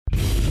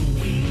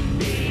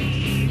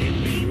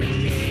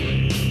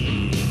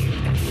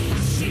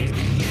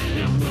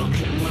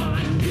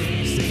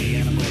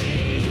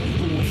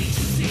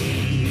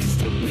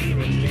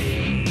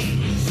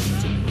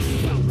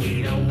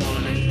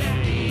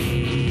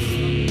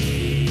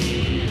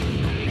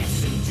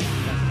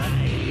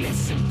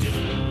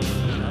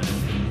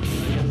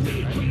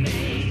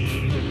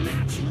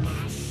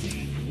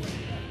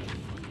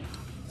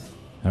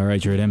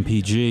right, you're at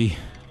MPG,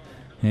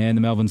 and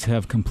the Melvins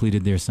have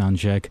completed their sound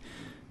check.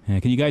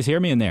 Can you guys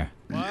hear me in there?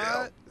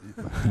 What?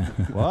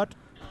 What?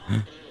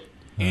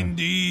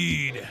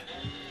 Indeed.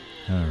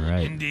 All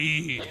right.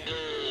 Indeed.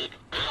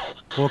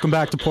 Welcome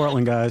back to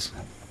Portland, guys.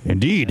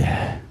 Indeed.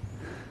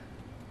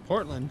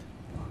 Portland?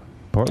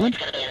 Portland?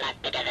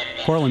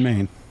 Portland,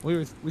 Maine.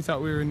 We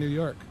thought we were in New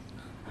York.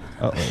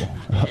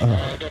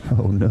 Uh-oh.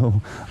 Oh,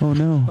 no. Oh,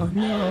 no. Oh,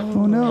 no.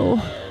 Oh,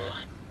 no.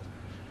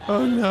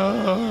 Oh,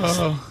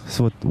 no.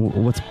 So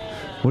what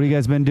have you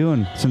guys been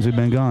doing since we've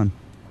been gone?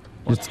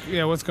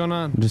 What's going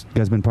on? Just you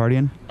guys been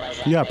partying?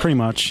 Yeah, pretty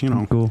much,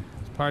 Cool.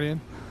 Partying?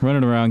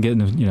 Running around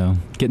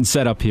getting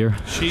set up here.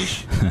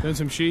 Sheesh? Doing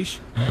some sheesh?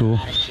 Cool.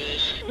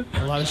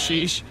 A lot of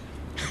sheesh?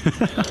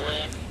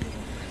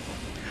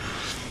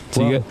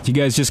 So you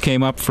guys just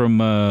came up from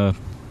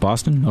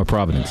Boston or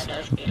Providence?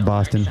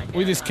 Boston.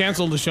 We just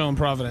canceled the show in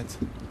Providence.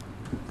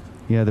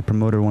 Yeah, the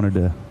promoter wanted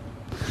to...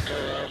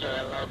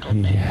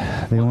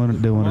 Yeah, they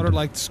wanted Promoter to...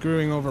 liked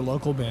screwing over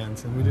local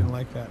bands, and we didn't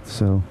like that.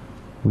 So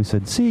we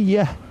said, see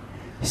ya.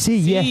 See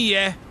ya. See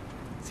ya.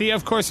 See,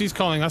 of course he's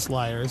calling us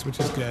liars, which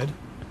is good.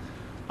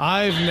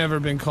 I've never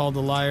been called a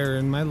liar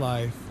in my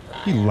life.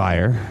 You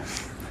liar.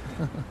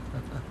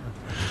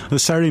 The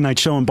Saturday night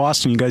show in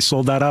Boston, you guys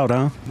sold that out,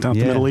 huh? Down at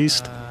the Middle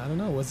East? I don't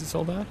know. Was it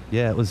sold out?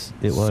 Yeah, it was.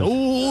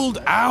 Sold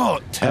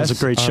out. That was a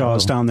great show. I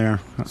was down there.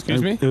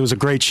 Excuse me? It was a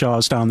great show. I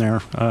was down there.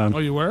 Oh,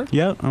 you were?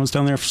 Yeah, I was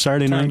down there for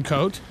Saturday night.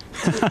 Turncoat.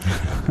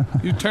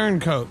 You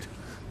turncoat.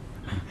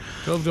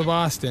 Drove to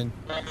Boston.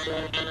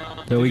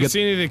 So Did you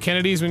see any of the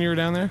Kennedys when you were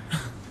down there?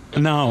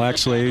 No,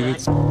 actually.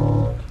 It's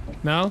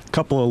No? a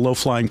couple of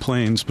low-flying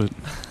planes, but...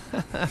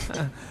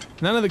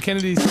 None of the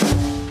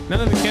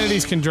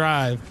Kennedys can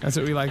drive. That's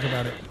what we like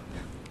about it.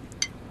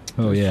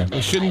 Oh, yeah.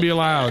 They shouldn't be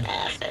allowed.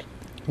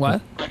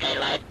 What? They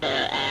like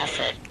their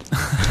acid.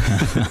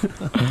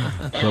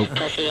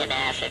 Pussy and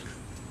acid.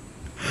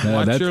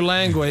 Watch your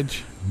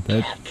language.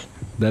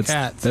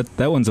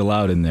 That one's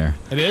allowed in there.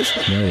 It is?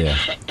 Oh, yeah.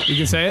 You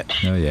can say it?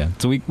 Oh, yeah.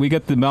 So we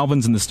got the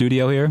Melvins in the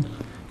studio here.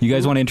 You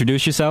guys want to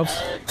introduce yourselves?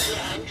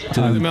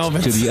 To the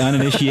Melvins. To the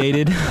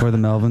uninitiated. For the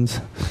Melvins.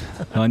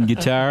 On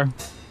guitar.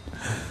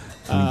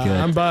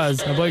 I'm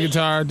Buzz. I play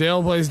guitar.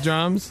 Dale plays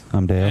drums.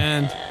 I'm Dale.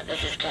 And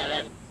This is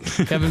Kevin.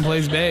 Kevin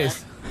plays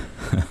bass.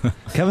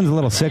 Kevin's a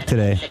little sick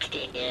today.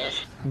 16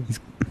 years.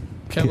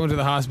 Kevin went to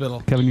the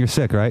hospital. Kevin, you're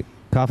sick, right?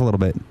 Cough a little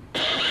bit.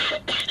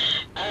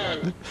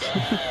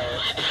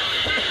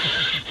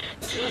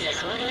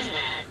 Jesus, what is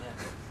that?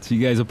 So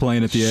you guys are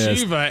playing at the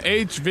Shiva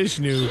H.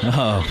 Vishnu.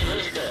 Oh,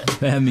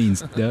 that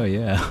means... Oh,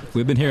 yeah.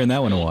 We've been hearing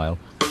that one a while.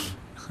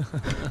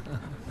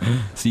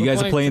 So you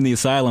guys are playing the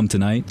Asylum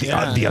tonight?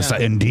 Yeah,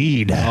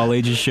 Indeed. All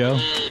ages show?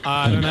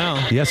 I don't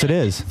know. Yes, it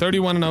is.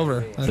 31 and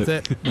over. That's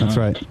it. That's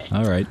right.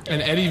 All right.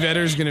 And Eddie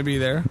Vedder's going to be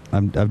there.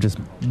 I've just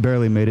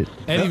barely made it.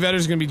 Eddie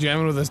Vedder's going to be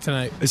jamming with us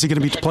tonight. Is he going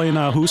to be playing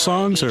Who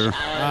songs, or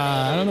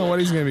I don't know what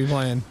he's going to be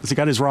playing. has he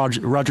got his Roger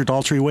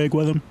Daltrey wig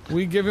with him?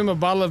 We give him a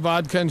bottle of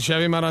vodka and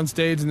shove him out on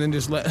stage and then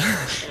just let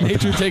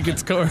nature take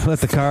its course. Let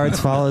the cards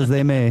fall as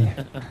they may.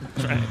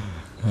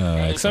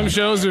 Some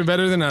shows are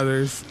better than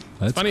others.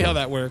 That's It's funny cool. how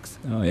that works.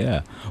 Oh,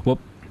 yeah. Well,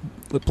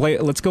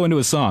 let's go into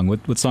a song.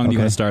 What song do you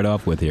Okay. want to start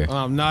off with here?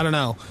 I don't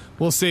know.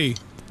 We'll see.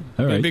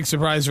 All Be a right. big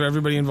surprise for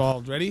everybody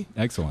involved. Ready?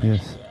 Excellent.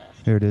 Yes.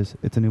 Here it is.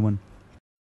 It's a new one.